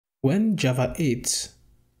When Java 8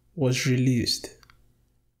 was released,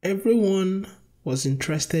 everyone was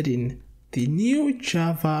interested in the new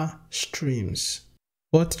Java streams.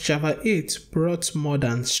 But Java 8 brought more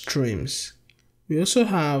than streams. We also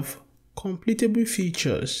have completable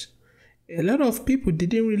features. A lot of people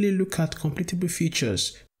didn't really look at completable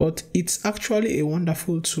features, but it's actually a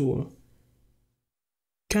wonderful tool.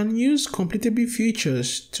 You can use completable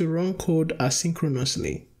features to run code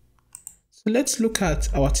asynchronously. So let's look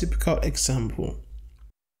at our typical example.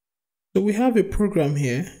 So we have a program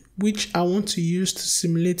here which I want to use to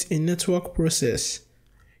simulate a network process.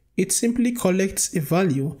 It simply collects a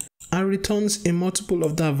value and returns a multiple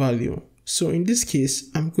of that value. So in this case,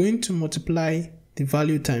 I'm going to multiply the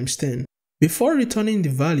value times 10. Before returning the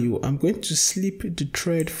value, I'm going to sleep the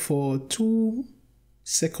thread for 2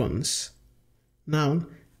 seconds. Now,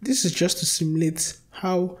 this is just to simulate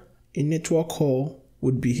how a network call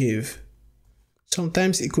would behave.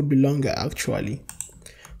 Sometimes it could be longer actually.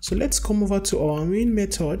 So let's come over to our main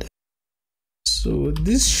method. So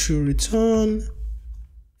this should return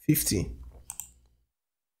 50.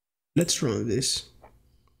 Let's run this.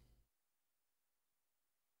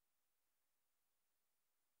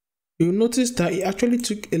 You'll notice that it actually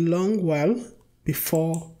took a long while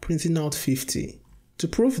before printing out 50. To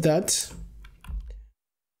prove that,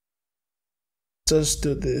 just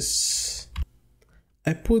do this.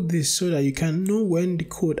 I put this so that you can know when the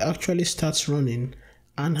code actually starts running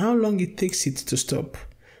and how long it takes it to stop.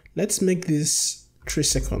 Let's make this 3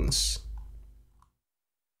 seconds.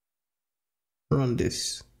 Run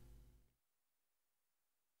this.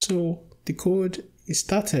 So the code is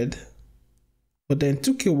started, but then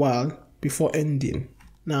took a while before ending.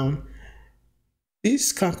 Now,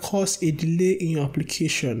 this can cause a delay in your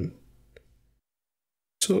application.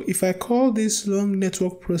 So if I call this long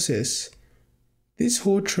network process, this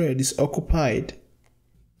whole thread is occupied.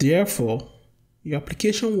 Therefore, your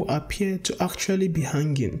application will appear to actually be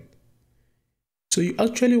hanging. So you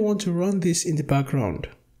actually want to run this in the background.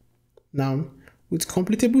 Now, with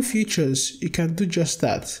completable features, you can do just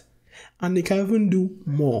that. And you can even do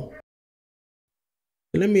more.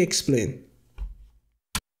 Let me explain.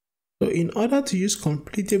 So in order to use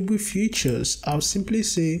completable features, I'll simply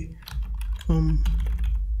say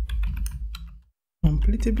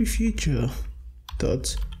completable feature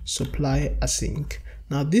dot supply async.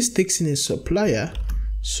 Now this takes in a supplier,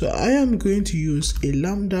 so I am going to use a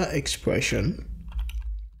lambda expression.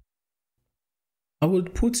 I will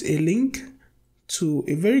put a link to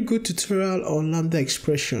a very good tutorial on lambda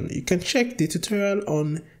expression. You can check the tutorial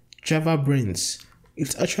on Java Brains.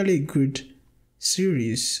 It's actually a good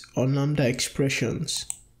series on lambda expressions.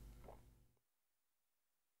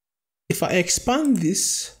 If I expand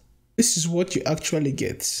this, this is what you actually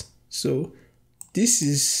get. So this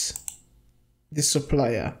is the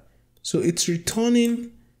supplier. So it's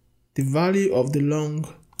returning the value of the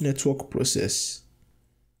long network process.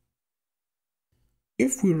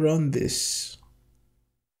 If we run this,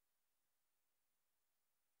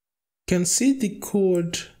 you can see the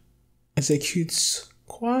code executes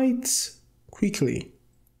quite quickly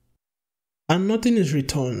and nothing is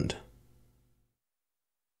returned.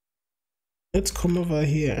 Let's come over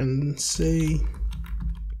here and say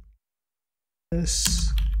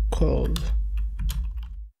this code.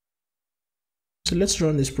 So let's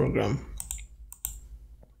run this program.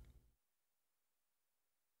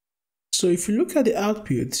 So if you look at the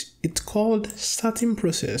output, it's called starting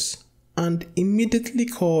process and immediately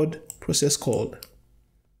called process called.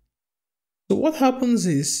 So what happens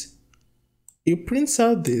is it prints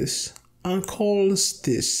out this and calls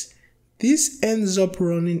this. This ends up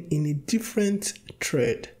running in a different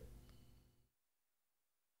thread.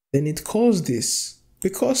 Then it calls this.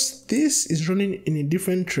 Because this is running in a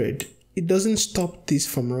different thread, it doesn't stop this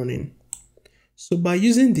from running. So by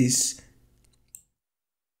using this,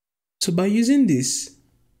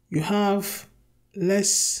 you have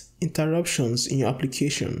less interruptions in your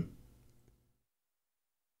application.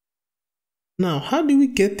 Now, how do we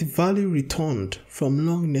get the value returned from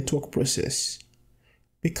long network process?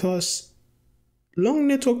 Because long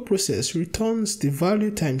network process returns the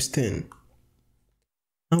value times 10.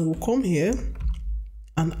 And we'll come here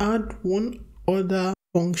and add one other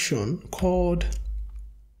function called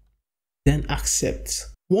then accept.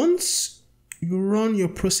 Once you run your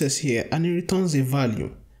process here and it returns a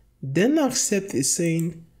value, then accept is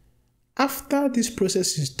saying, after this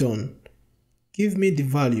process is done, give me the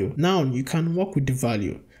value. Now you can work with the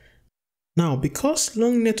value. Now, because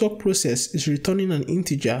long network process is returning an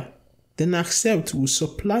integer, then accept will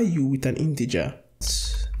supply you with an integer,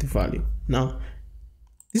 the value. Now,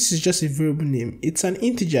 this is just a variable name. It's an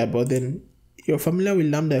integer, but then you're familiar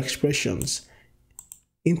with lambda expressions,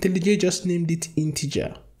 IntelliJ just named it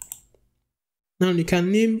integer. Now you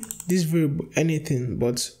can name this variable anything,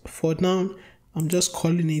 but for now I'm just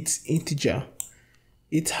calling it integer.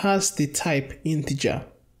 It has the type integer.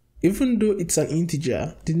 Even though it's an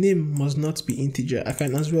integer, the name must not be integer. I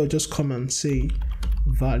can as well just come and say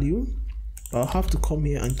value. I'll have to come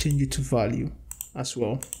here and change it to value as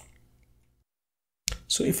well.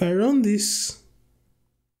 So if I run this,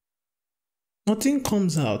 nothing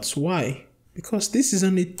comes out. Why? Because this is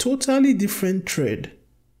on a totally different thread.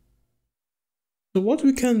 So what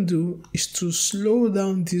we can do is to slow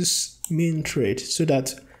down this main thread so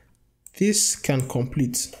that this can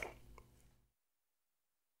complete.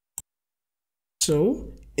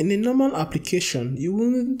 So in a normal application, you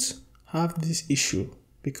wouldn't have this issue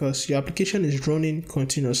because your application is running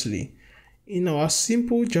continuously. In our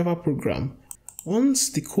simple Java program, once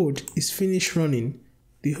the code is finished running,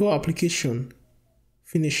 the whole application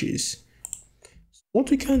finishes. What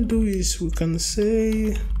we can do is we can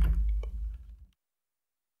say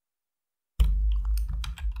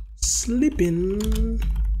sleeping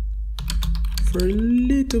for a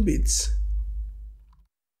little bit.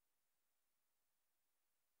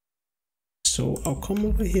 So I'll come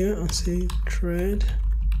over here and say thread.sleep.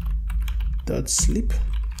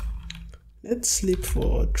 Let's sleep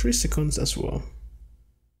for 3 seconds as well.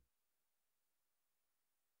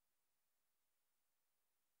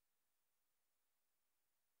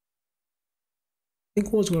 I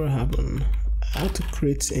think what's going to happen, I have to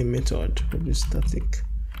create a method, probably static,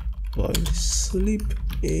 but sleep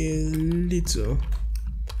a little.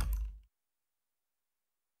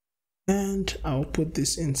 And I'll put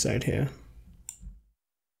this inside here.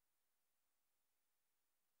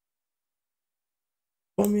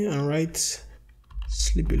 Come here and write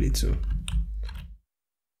sleep a little.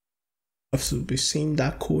 I have to be seeing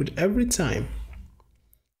that code every time.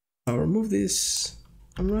 I'll remove this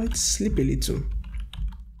and write sleep a little.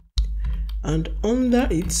 And under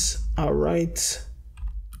it, I'll write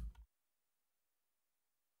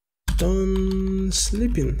done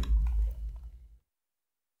sleeping.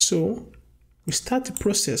 So we start the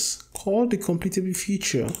process called the Completable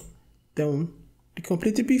Future. Then the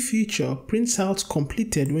Completable Future prints out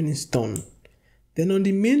completed when it's done. Then on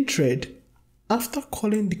the main thread, after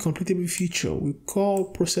calling the Completable Future, we call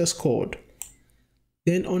process called.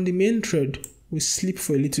 Then on the main thread, we sleep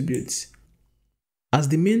for a little bit. As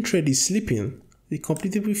the main thread is sleeping, the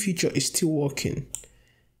Completable Future is still working.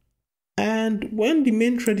 And when the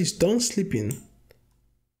main thread is done sleeping,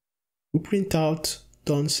 we print out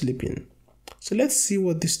done sleeping. So let's see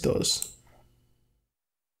what this does.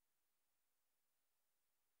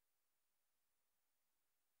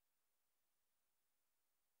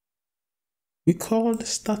 We called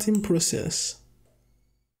starting process.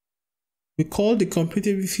 We called the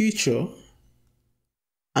Completable Future,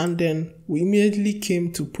 and then we immediately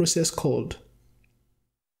came to process called.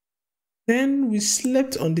 Then we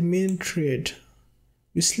slept on the main thread.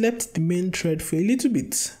 We slept the main thread for a little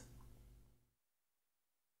bit.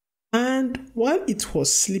 And while it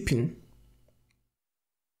was sleeping,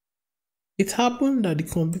 it happened that the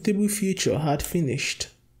Completable Future had finished.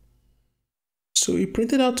 So we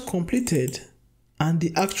printed out completed and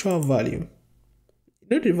the actual value. You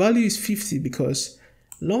know the value is 50 because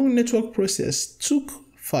long network process took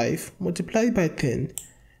 5 multiplied by 10,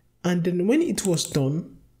 and then when it was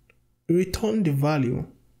done, we returned the value.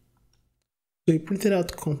 So we printed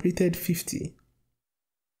out completed 50.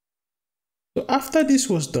 So after this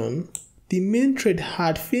was done, the main thread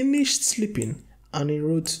had finished sleeping and it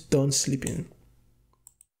wrote done sleeping.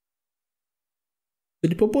 So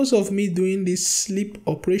the purpose of me doing this sleep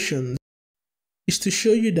operations is to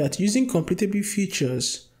show you that using completable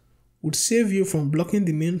features would save you from blocking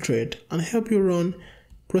the main thread and help you run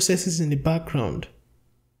processes in the background.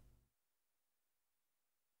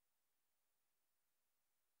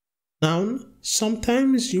 Now,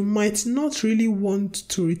 sometimes you might not really want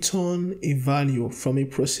to return a value from a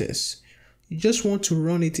process. You just want to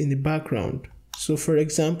run it in the background. So for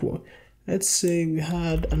example, let's say we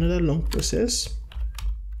had another long process.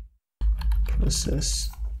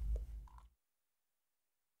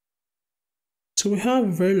 So we have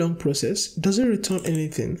a very long process. It doesn't return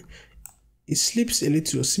anything. It sleeps a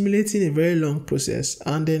little, simulating a very long process,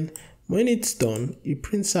 and then when it's done, it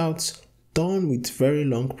prints out done with very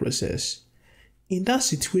long process. In that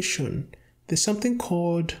situation, there's something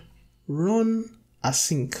called run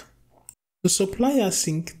async. The supply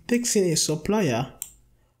async takes in a supplier.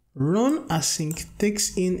 Run async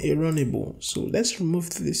takes in a runnable. So let's remove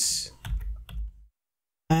this.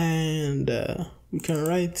 And we can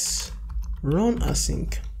write run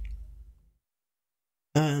async.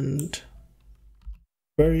 and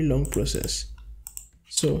very long process.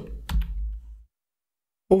 So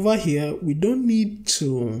over here, we don't need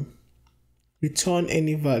to return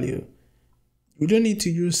any value. We don't need to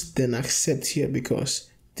use then accept here because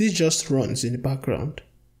this just runs in the background.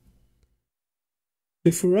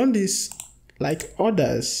 If we run this like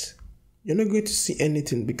others, you're not going to see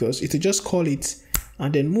anything because it will just call it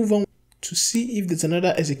and then move on to see if there's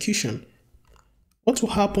another execution. What will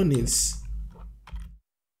happen is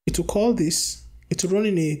it will call this, it will run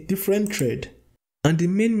in a different thread, and the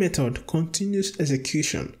main method continues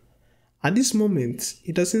execution. At this moment,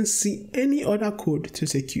 it doesn't see any other code to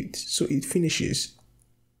execute, so it finishes.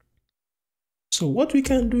 So what we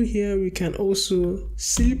can do here, we can also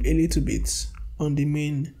sleep a little bit on the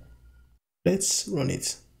main. Let's run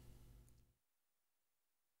it.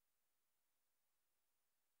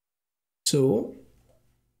 So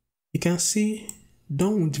you can see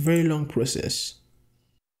done with very long process.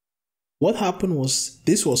 What happened was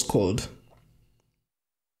this was called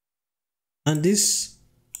and this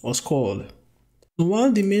was called. So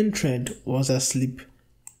while the main thread was asleep,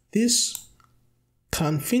 this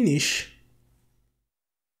can finish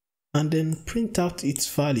and then print out its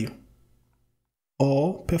value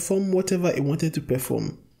or perform whatever it wanted to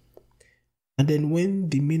perform. And then when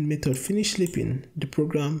the main method finished sleeping, the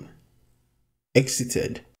program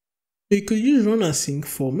exited. So you could use run async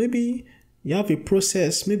for maybe you have a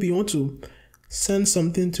process, maybe you want to send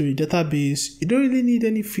something to a database, you don't really need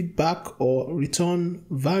any feedback or return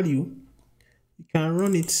value, you can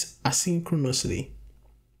run it asynchronously.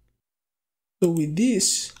 So with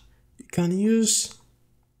this, you can use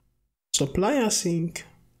supply async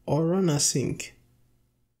or run async.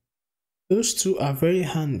 Those two are very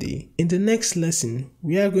handy. In the next lesson,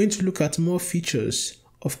 we are going to look at more features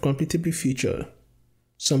of Completable Future.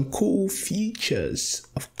 Some cool features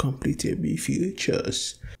of Completable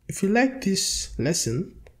Futures. If you like this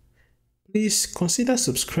lesson, please consider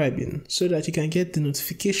subscribing so that you can get the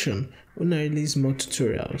notification when I release more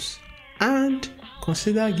tutorials. And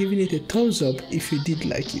consider giving it a thumbs up if you did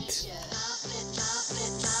like it.